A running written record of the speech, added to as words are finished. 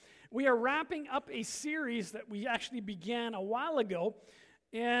We are wrapping up a series that we actually began a while ago,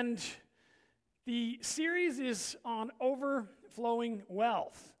 and the series is on overflowing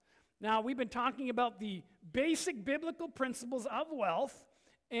wealth. Now, we've been talking about the basic biblical principles of wealth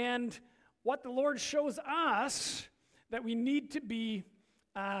and what the Lord shows us that we need to be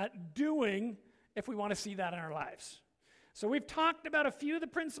doing if we want to see that in our lives. So we've talked about a few of the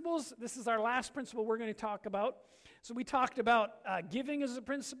principles. This is our last principle we're going to talk about. So we talked about giving as a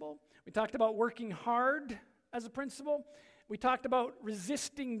principle. We talked about working hard as a principle. We talked about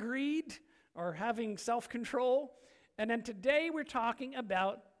resisting greed or having self-control. And then today we're talking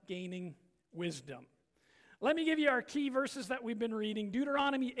about gaining wisdom. Let me give you our key verses that we've been reading.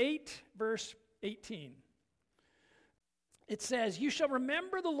 Deuteronomy 8, verse 18. It says, "You shall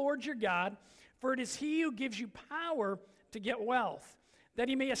remember the Lord your God, for it is he who gives you power to get wealth, that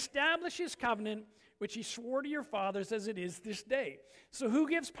he may establish his covenant, which he swore to your fathers as it is this day." So who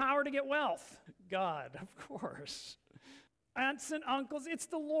gives power to get wealth? God, of course. Aunts and uncles, it's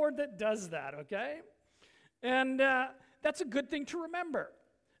the Lord that does that, okay? And that's a good thing to remember.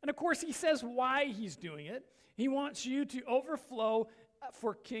 And of course, he says why he's doing it. He wants you to overflow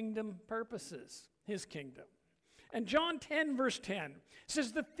for kingdom purposes, his kingdom. And John 10, verse 10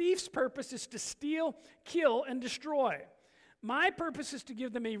 says, "The thief's purpose is to steal, kill, and destroy. My purpose is to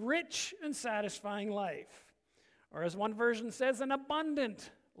give them a rich and satisfying life." Or as one version says, an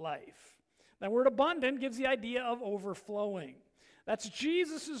abundant life. That word abundant gives the idea of overflowing. That's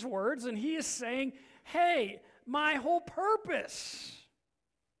Jesus' words, and he is saying, hey, my whole purpose,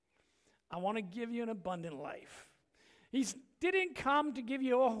 I want to give you an abundant life. He didn't come to give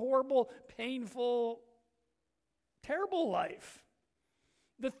you a horrible, painful, terrible life.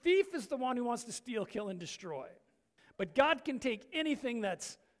 The thief is the one who wants to steal, kill, and destroy. But God can take anything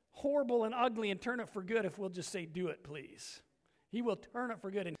that's horrible and ugly and turn it for good if we'll just say, "Do it, please." He will turn it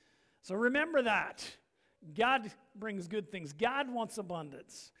for good. So remember that. God brings good things. God wants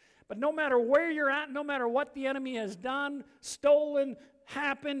abundance. But no matter where you're at, no matter what the enemy has done, stolen,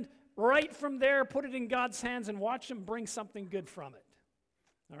 happened, right from there, put it in God's hands and watch him bring something good from it.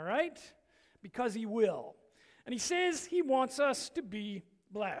 All right? Because he will. And he says he wants us to be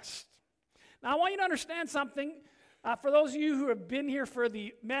blessed. Now, I want you to understand something. For those of you who have been here for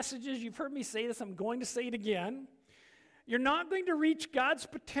the messages, you've heard me say this, I'm going to say it again. You're not going to reach God's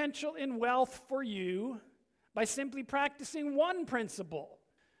potential in wealth for you by simply practicing one principle.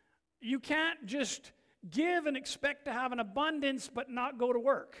 You can't just give and expect to have an abundance but not go to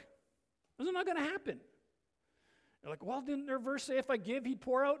work. This is not going to happen. You're like, well, didn't their verse say if I give, he'd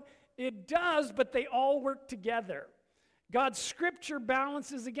pour out? It does, but they all work together. God's scripture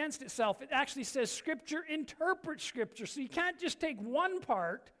balances against itself. It actually says scripture interprets scripture. So you can't just take one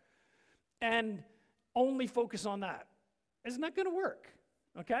part and only focus on that. It's not going to work.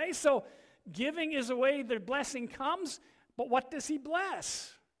 Okay? So giving is a way the blessing comes, but what does he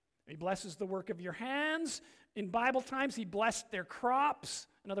bless? He blesses the work of your hands. In Bible times, he blessed their crops.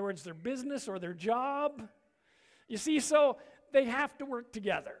 In other words, their business or their job. You see, so they have to work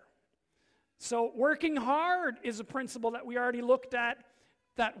together. So working hard is a principle that we already looked at,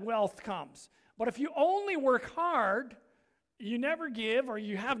 that wealth comes. But if you only work hard, you never give, or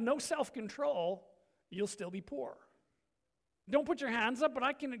you have no self-control, you'll still be poor. Don't put your hands up, but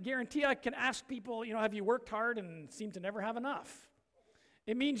I can guarantee I can ask people, have you worked hard and seem to never have enough?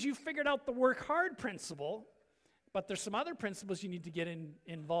 It means you figured out the work hard principle, but there's some other principles you need to get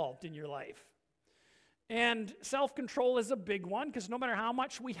involved in your life. And self-control is a big one, because no matter how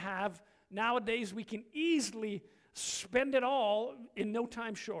much we have, nowadays, we can easily spend it all in no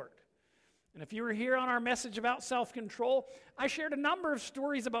time short. And if you were here on our message about self-control, I shared a number of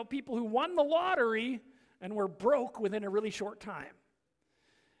stories about people who won the lottery and were broke within a really short time.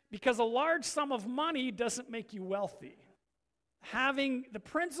 Because a large sum of money doesn't make you wealthy. Having the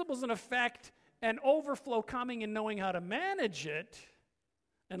principles in effect and overflow coming and knowing how to manage it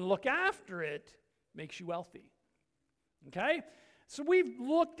and look after it makes you wealthy. Okay? So we've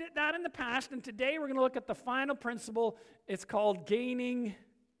looked at that in the past, and today we're going to look at the final principle. It's called gaining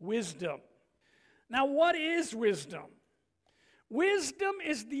wisdom. Now, what is wisdom? Wisdom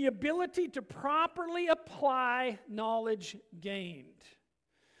is the ability to properly apply knowledge gained.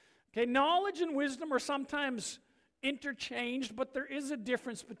 Okay, knowledge and wisdom are sometimes interchanged, but there is a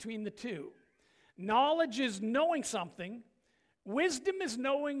difference between the two. Knowledge is knowing something. Wisdom is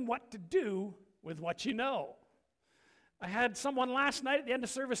knowing what to do with what you know. I had someone last night at the end of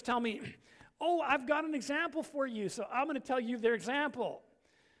service tell me, "Oh, I've got an example for you, so I'm going to tell you their example."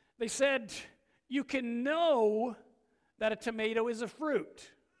 They said, you can know that a tomato is a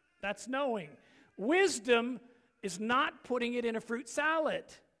fruit. That's knowing. Wisdom is not putting it in a fruit salad.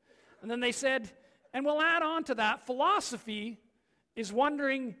 And then they said, and we'll add on to that, philosophy is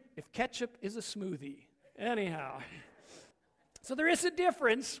wondering if ketchup is a smoothie. Anyhow. So there is a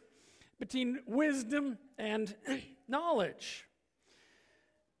difference between wisdom and knowledge.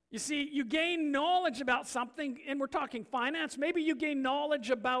 You see, you gain knowledge about something, and we're talking finance. Maybe you gain knowledge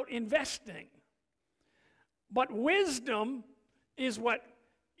about investing. But wisdom is what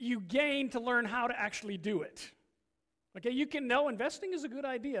you gain to learn how to actually do it. Okay, you can know investing is a good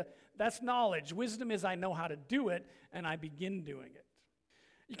idea. That's knowledge. Wisdom is I know how to do it, and I begin doing it.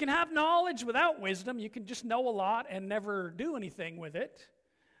 You can have knowledge without wisdom. You can just know a lot and never do anything with it.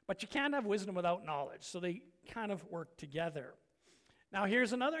 But you can't have wisdom without knowledge. So they kind of work together. Now,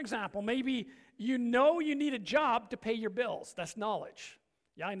 here's another example. Maybe you know you need a job to pay your bills. That's knowledge.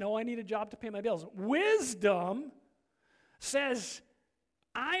 Yeah, I know I need a job to pay my bills. Wisdom says,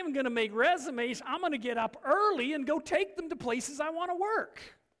 I'm going to make resumes. I'm going to get up early and go take them to places I want to work.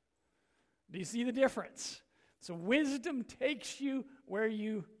 Do you see the difference? So wisdom takes you where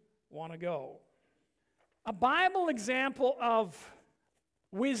you want to go. A Bible example of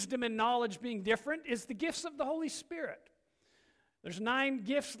wisdom and knowledge being different is the gifts of the Holy Spirit. There's 9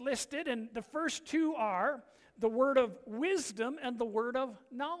 gifts listed, and the first 2 are the word of wisdom and the word of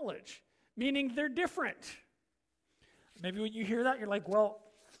knowledge, meaning they're different. Maybe when you hear that, you're like, well,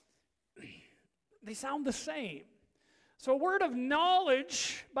 they sound the same. So a word of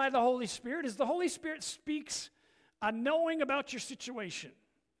knowledge by the Holy Spirit is the Holy Spirit speaks a knowing about your situation.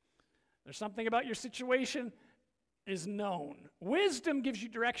 There's something about your situation is known. Wisdom gives you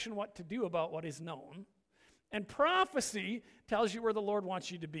direction what to do about what is known. And prophecy tells you where the Lord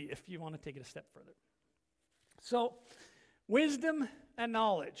wants you to be, if you want to take it a step further. So, wisdom and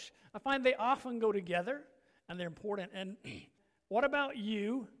knowledge. I find they often go together, and they're important. And what about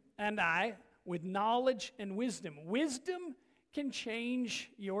you and I with knowledge and wisdom? Wisdom can change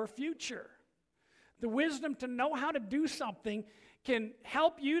your future. The wisdom to know how to do something can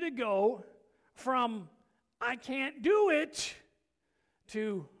help you to go from, I can't do it,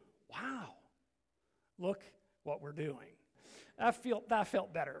 to, wow, look what we're doing. That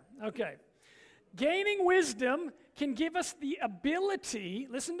felt better. Okay. Gaining wisdom can give us the ability,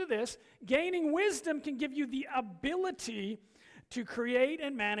 listen to this, gaining wisdom can give you the ability to create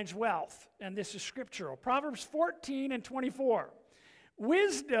and manage wealth. And this is scriptural. Proverbs 14 and 24.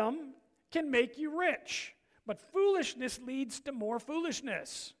 Wisdom can make you rich, but foolishness leads to more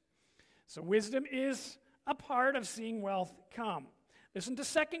foolishness. So wisdom is a part of seeing wealth come. Listen to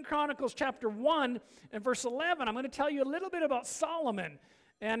 2 Chronicles chapter 1 and verse 11. I'm going to tell you a little bit about Solomon.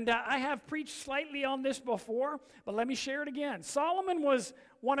 And I have preached slightly on this before, but let me share it again. Solomon was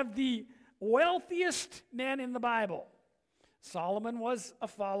one of the wealthiest men in the Bible. Solomon was a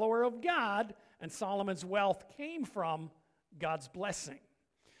follower of God, and Solomon's wealth came from God's blessing.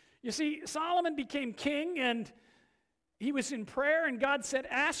 You see, Solomon became king, and he was in prayer, and God said,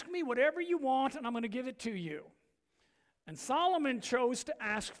 ask me whatever you want, and I'm going to give it to you. And Solomon chose to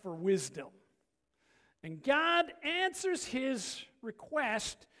ask for wisdom. And God answers his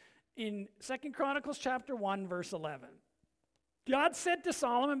request in 2 Chronicles chapter 1, verse 11. God said to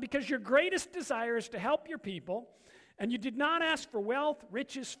Solomon, because your greatest desire is to help your people, and you did not ask for wealth,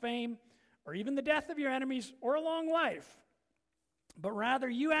 riches, fame, or even the death of your enemies, or a long life, but rather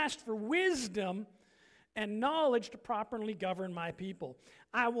you asked for wisdom and knowledge to properly govern my people.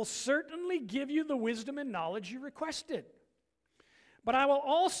 I will certainly give you the wisdom and knowledge you requested. But I will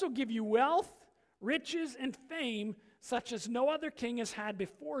also give you wealth, riches, and fame, such as no other king has had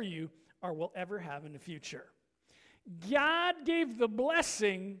before you or will ever have in the future. God gave the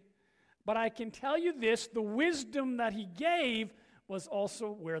blessing, but I can tell you this, the wisdom that he gave was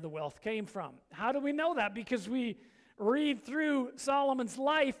also where the wealth came from. How do we know that? Because we read through Solomon's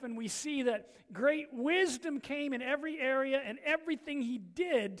life and we see that great wisdom came in every area, and everything he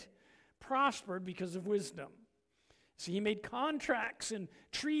did prospered because of wisdom. So he made contracts and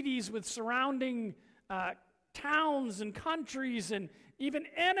treaties with surrounding towns and countries, and even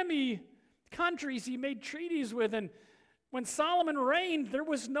enemy countries he made treaties with. And when Solomon reigned, there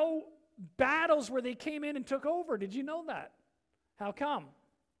was no battles where they came in and took over. Did you know that? How come?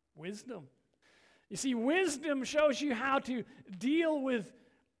 Wisdom. You see, wisdom shows you how to deal with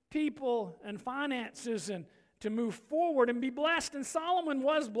people and finances and to move forward and be blessed. And Solomon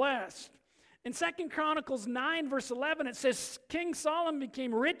was blessed. In 2 Chronicles 9, verse 11, it says, King Solomon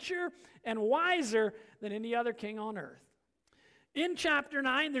became richer and wiser than any other king on earth. In chapter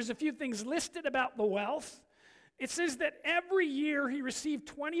 9, there's a few things listed about the wealth. It says that every year he received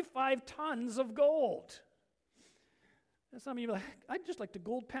 25 tons of gold. And some of you are like, I'd just like to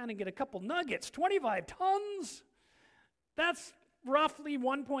gold pan and get a couple nuggets. 25 tons? That's roughly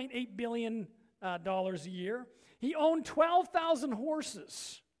 $1.8 billion a year. He owned 12,000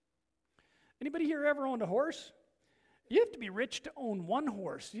 horses. Anybody here ever owned a horse? You have to be rich to own one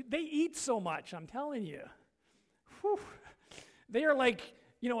horse. They eat so much, I'm telling you. Whew. They are like,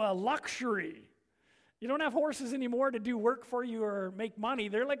 a luxury. You don't have horses anymore to do work for you or make money.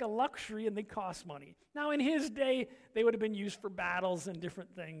 They're like a luxury and they cost money. Now, in his day, they would have been used for battles and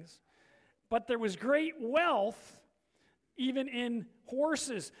different things. But there was great wealth even in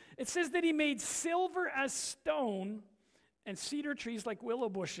horses. It says that he made silver as stone and cedar trees like willow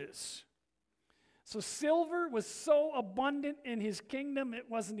bushes. So silver was so abundant in his kingdom, it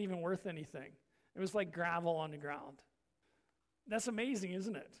wasn't even worth anything. It was like gravel on the ground. That's amazing,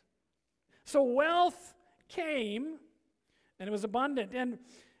 isn't it? So wealth came, and it was abundant. And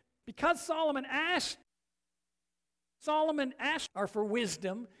because Solomon asked for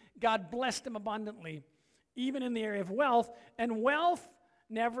wisdom, God blessed him abundantly, even in the area of wealth. And wealth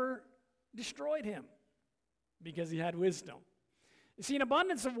never destroyed him because he had wisdom. You see, an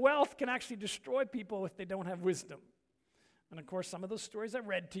abundance of wealth can actually destroy people if they don't have wisdom. And of course, some of those stories I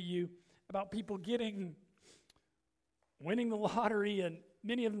read to you about people winning the lottery, and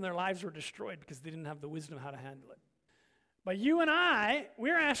many of them, their lives were destroyed because they didn't have the wisdom how to handle it. But you and I,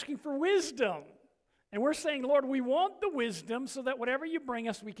 we're asking for wisdom. And we're saying, Lord, we want the wisdom so that whatever you bring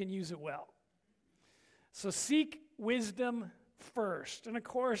us, we can use it well. So seek wisdom first. And of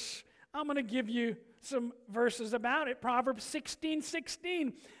course, I'm going to give you some verses about it. Proverbs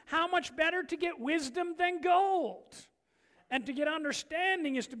 16:16. How much better to get wisdom than gold? And to get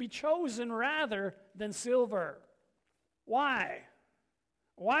understanding is to be chosen rather than silver. Why?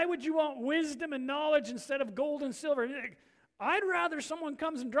 Why would you want wisdom and knowledge instead of gold and silver? I'd rather someone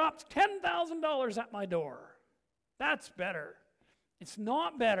comes and drops $10,000 at my door. That's better. It's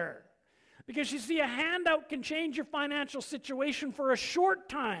not better. Because you see, a handout can change your financial situation for a short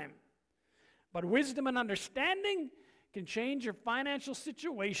time. But wisdom and understanding can change your financial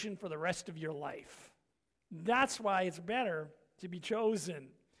situation for the rest of your life. That's why it's better to be chosen.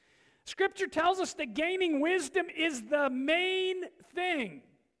 Scripture tells us that gaining wisdom is the main thing,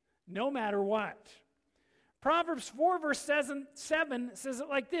 no matter what. Proverbs 4 verse 7 says it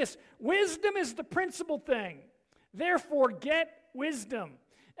like this: wisdom is the principal thing. Therefore get wisdom.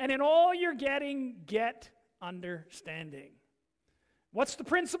 And in all you're getting, get understanding. What's the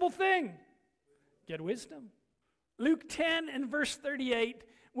principal thing? Get wisdom. Luke 10 and verse 38,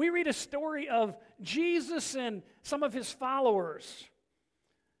 we read a story of Jesus and some of his followers.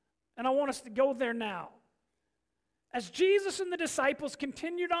 And I want us to go there now. As Jesus and the disciples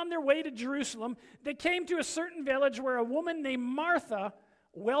continued on their way to Jerusalem, they came to a certain village where a woman named Martha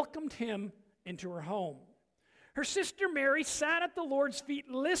welcomed him into her home. Her sister Mary sat at the Lord's feet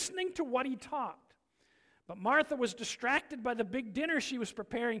listening to what he taught. But Martha was distracted by the big dinner she was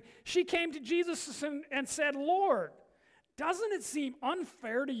preparing. She came to Jesus and said, Lord, doesn't it seem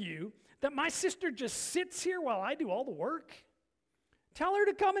unfair to you that my sister just sits here while I do all the work? Tell her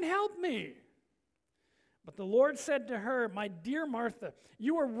to come and help me. But the Lord said to her, my dear Martha,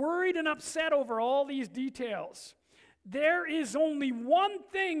 you are worried and upset over all these details. There is only one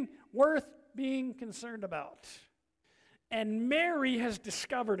thing worth being concerned about. And Mary has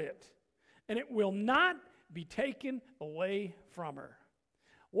discovered it, and it will not be taken away from her.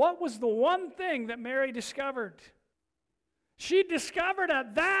 What was the one thing that Mary discovered? She discovered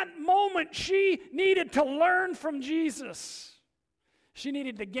at that moment she needed to learn from Jesus. She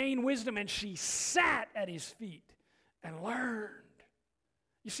needed to gain wisdom, and she sat at his feet and learned.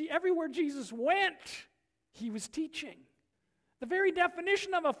 You see, everywhere Jesus went, he was teaching. The very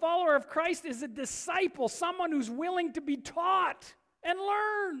definition of a follower of Christ is a disciple, someone who's willing to be taught and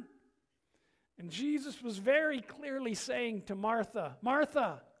learn. And Jesus was very clearly saying to Martha,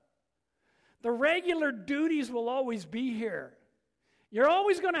 Martha, the regular duties will always be here. You're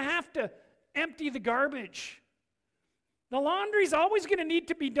always going to have to empty the garbage. The laundry's always going to need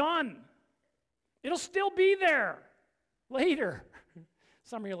to be done. It'll still be there later.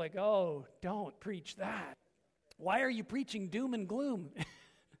 Some of you are like, oh, don't preach that. Why are you preaching doom and gloom?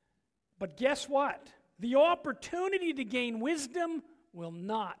 But guess what? The opportunity to gain wisdom will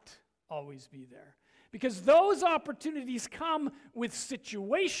not always be there. Because those opportunities come with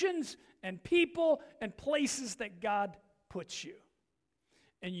situations and people and places that God puts you.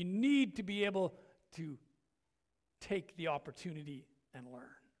 And you need to be able to take the opportunity and learn.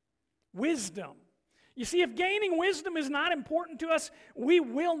 Wisdom. You see, if gaining wisdom is not important to us, we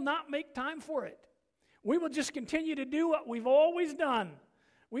will not make time for it. We will just continue to do what we've always done.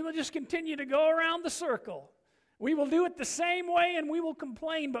 We will just continue to go around the circle. We will do it the same way and we will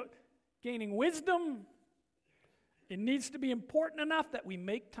complain, but gaining wisdom It needs to be important enough that we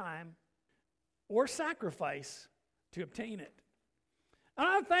make time or sacrifice to obtain it. And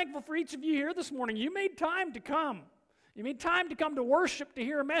I'm thankful for each of you here this morning. You made time to come. You made time to come to worship, to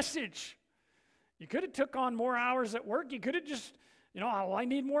hear a message. You could have took on more hours at work. You could have just, oh, I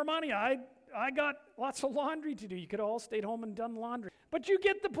need more money. I got lots of laundry to do. You could have all stayed home and done laundry. But you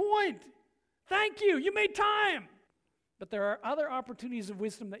get the point. Thank you. You made time. But there are other opportunities of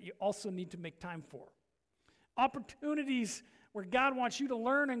wisdom that you also need to make time for. Opportunities where God wants you to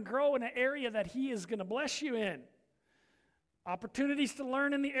learn and grow in an area that He is going to bless you in. Opportunities to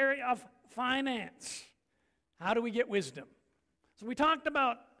learn in the area of finance. How do we get wisdom? So we talked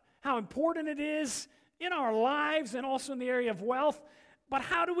about how important it is in our lives and also in the area of wealth, but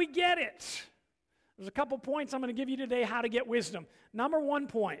how do we get it? There's a couple points I'm going to give you today how to get wisdom. Number 1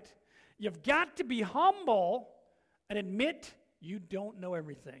 point, you've got to be humble and admit you don't know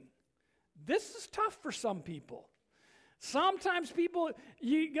everything. This is tough for some people. Sometimes people,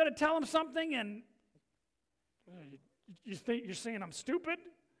 you got to tell them something and you think you're saying I'm stupid.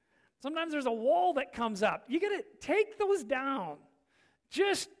 Sometimes there's a wall that comes up. You got to take those down.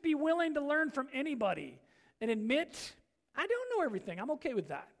 Just be willing to learn from anybody and admit, I don't know everything. I'm okay with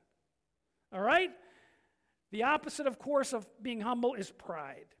that. All right? The opposite, of course, of being humble is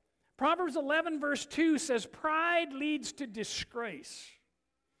pride. Proverbs 11, verse 2 says, pride leads to disgrace,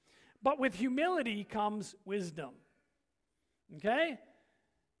 but with humility comes wisdom. Okay?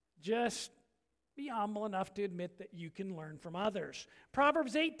 Just be humble enough to admit that you can learn from others.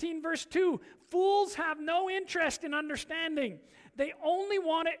 Proverbs 18, verse 2, fools have no interest in understanding. They only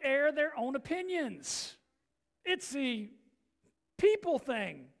want to air their own opinions. It's a people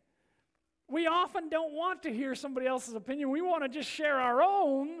thing. We often don't want to hear somebody else's opinion. We want to just share our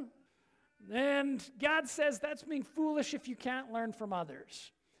own. And God says that's being foolish if you can't learn from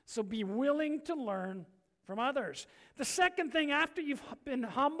others. So be willing to learn from others. The second thing, after you've been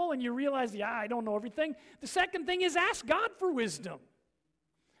humble and you realize, I don't know everything, the second thing is ask God for wisdom.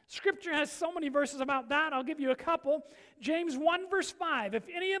 Scripture has so many verses about that. I'll give you a couple. James 1, verse 5, if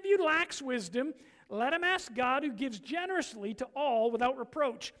any of you lacks wisdom, let him ask God, who gives generously to all without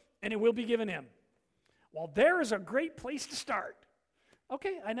reproach, and it will be given him. Well, there is a great place to start.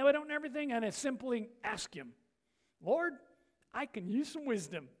 Okay, I know I don't know everything, and it's simply ask him, Lord, I can use some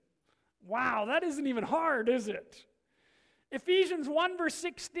wisdom. Wow, that isn't even hard, is it? Ephesians 1, verse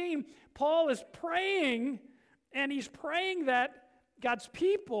 16, Paul is praying, and he's praying that God's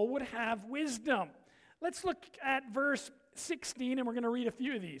people would have wisdom. Let's look at verse 16, and we're going to read a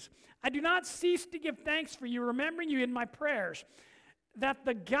few of these. I do not cease to give thanks for you, remembering you in my prayers, that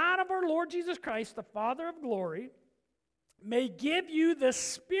the God of our Lord Jesus Christ, the Father of glory, may give you the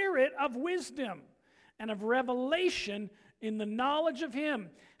spirit of wisdom and of revelation in the knowledge of him,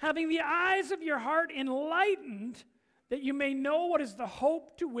 having the eyes of your heart enlightened, that you may know what is the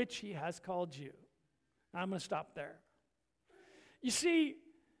hope to which he has called you. I'm going to stop there. You see,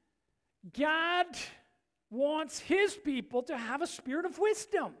 God wants his people to have a spirit of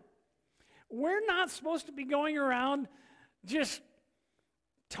wisdom. We're not supposed to be going around just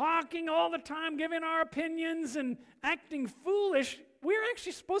talking all the time, giving our opinions and acting foolish. We're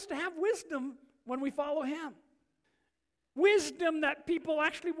actually supposed to have wisdom when we follow him. Wisdom that people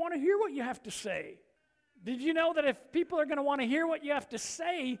actually want to hear what you have to say. Did you know that if people are going to want to hear what you have to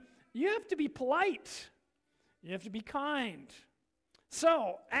say, you have to be polite. You have to be kind.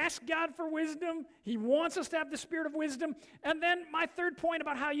 So, ask God for wisdom. He wants us to have the spirit of wisdom. And then my third point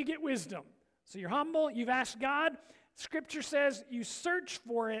about how you get wisdom. So you're humble, you've asked God. Scripture says you search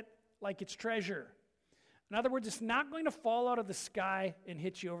for it like it's treasure. In other words, it's not going to fall out of the sky and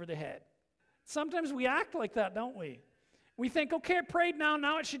hit you over the head. Sometimes we act like that, don't we? We think, okay, I prayed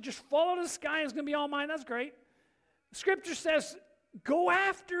now it should just fall out of the sky, it's going to be all mine, that's great. Scripture says, go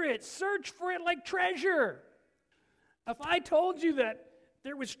after it, search for it like treasure. If I told you that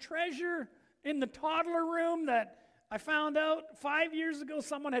there was treasure in the toddler room, that I found out 5 years ago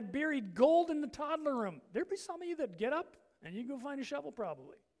someone had buried gold in the toddler room, there'd be some of you that'd get up and you'd go find a shovel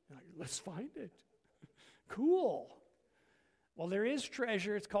probably. Let's find it. Cool. Well, there is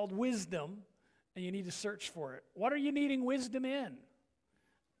treasure. It's called wisdom, and you need to search for it. What are you needing wisdom in?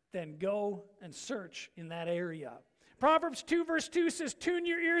 Then go and search in that area. Proverbs 2 verse 2 says, tune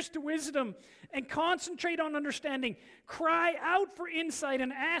your ears to wisdom and concentrate on understanding. Cry out for insight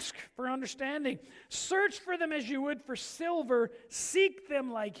and ask for understanding. Search for them as you would for silver. Seek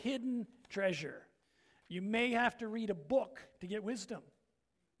them like hidden treasure. You may have to read a book to get wisdom.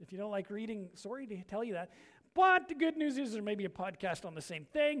 If you don't like reading, sorry to tell you that. But the good news is there may be a podcast on the same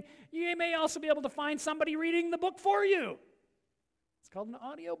thing. You may also be able to find somebody reading the book for you. It's called an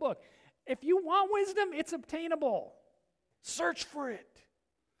audiobook. If you want wisdom, it's obtainable. Search for it.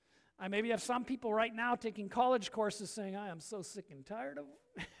 I maybe have some people right now taking college courses saying, I am so sick and tired of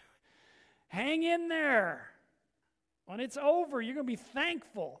it. Hang in there. When it's over, you're going to be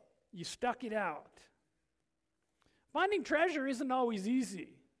thankful you stuck it out. Finding treasure isn't always easy.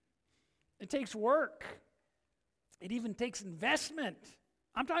 It takes work. It even takes investment.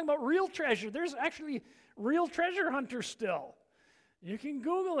 I'm talking about real treasure. There's actually real treasure hunters still. You can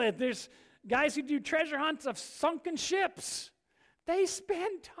Google it. There's guys who do treasure hunts of sunken ships. They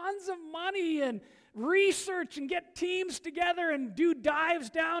spend tons of money and research and get teams together and do dives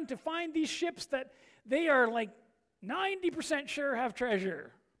down to find these ships that they are like 90% sure have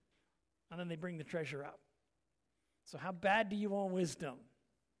treasure. And then they bring the treasure up. So how bad do you want wisdom?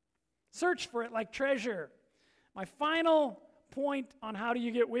 Search for it like treasure. My final point on how do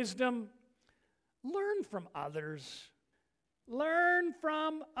you get wisdom? Learn from others. Learn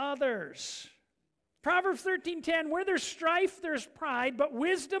from others. Proverbs 13:10, where there's strife, there's pride, but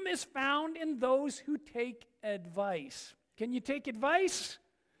wisdom is found in those who take advice. Can you take advice?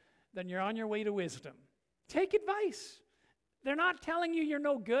 Then you're on your way to wisdom. Take advice. They're not telling you you're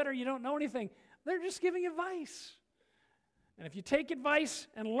no good or you don't know anything. They're just giving advice. And if you take advice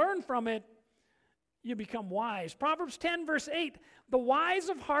and learn from it, you become wise. Proverbs 10, verse 8, the wise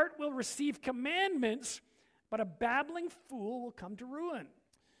of heart will receive commandments, but a babbling fool will come to ruin.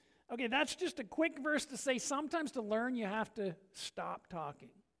 Okay, that's just a quick verse to say sometimes to learn you have to stop talking.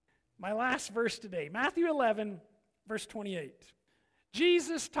 My last verse today, Matthew 11, verse 28.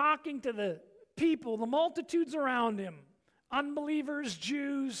 Jesus talking to the people, the multitudes around him, unbelievers,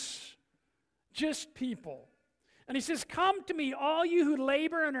 Jews, just people. And he says, come to me, all you who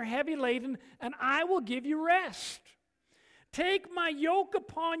labor and are heavy laden, and I will give you rest. Take my yoke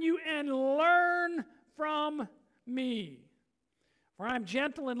upon you and learn from me. For I am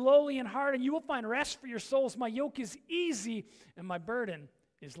gentle and lowly in heart, and you will find rest for your souls. My yoke is easy, and my burden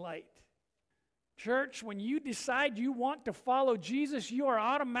is light. Church, when you decide you want to follow Jesus, you are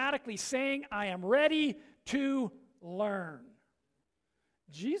automatically saying, I am ready to learn.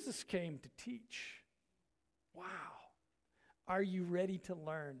 Jesus came to teach. Wow. Are you ready to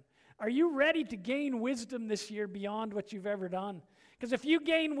learn? Are you ready to gain wisdom this year beyond what you've ever done? Because if you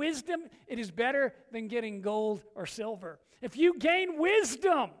gain wisdom, it is better than getting gold or silver. If you gain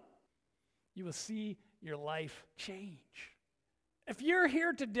wisdom, you will see your life change. If you're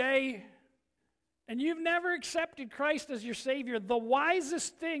here today and you've never accepted Christ as your Savior, the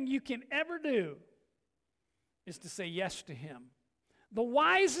wisest thing you can ever do is to say yes to Him. The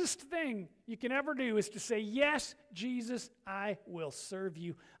wisest thing you can ever do is to say, yes, Jesus, I will serve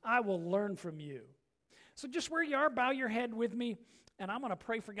you. I will learn from you. So just where you are, bow your head with me, and I'm going to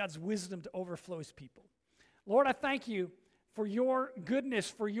pray for God's wisdom to overflow His people. Lord, I thank you for your goodness,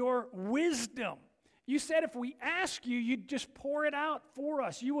 for your wisdom. You said if we ask you, you'd just pour it out for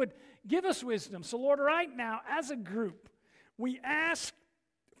us. You would give us wisdom. So Lord, right now, as a group, we ask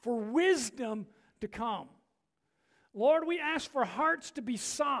for wisdom to come. Lord, we ask for hearts to be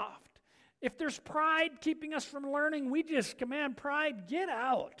soft. If there's pride keeping us from learning, we just command pride, get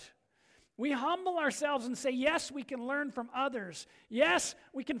out. We humble ourselves and say, yes, we can learn from others. Yes,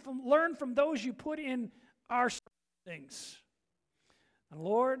 we can learn from those you put in our things. And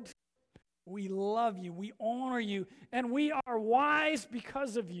Lord, we love you, we honor you, and we are wise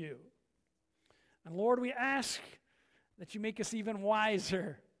because of you. And Lord, we ask that you make us even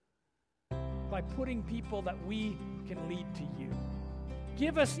wiser by putting people that we can lead to you.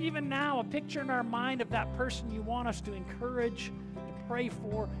 Give us even now a picture in our mind of that person you want us to encourage, to pray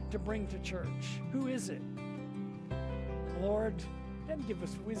for, to bring to church. Who is it? Lord, then give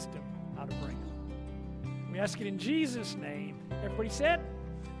us wisdom how to bring them. We ask it in Jesus' name. Everybody said,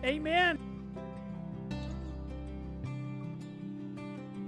 amen.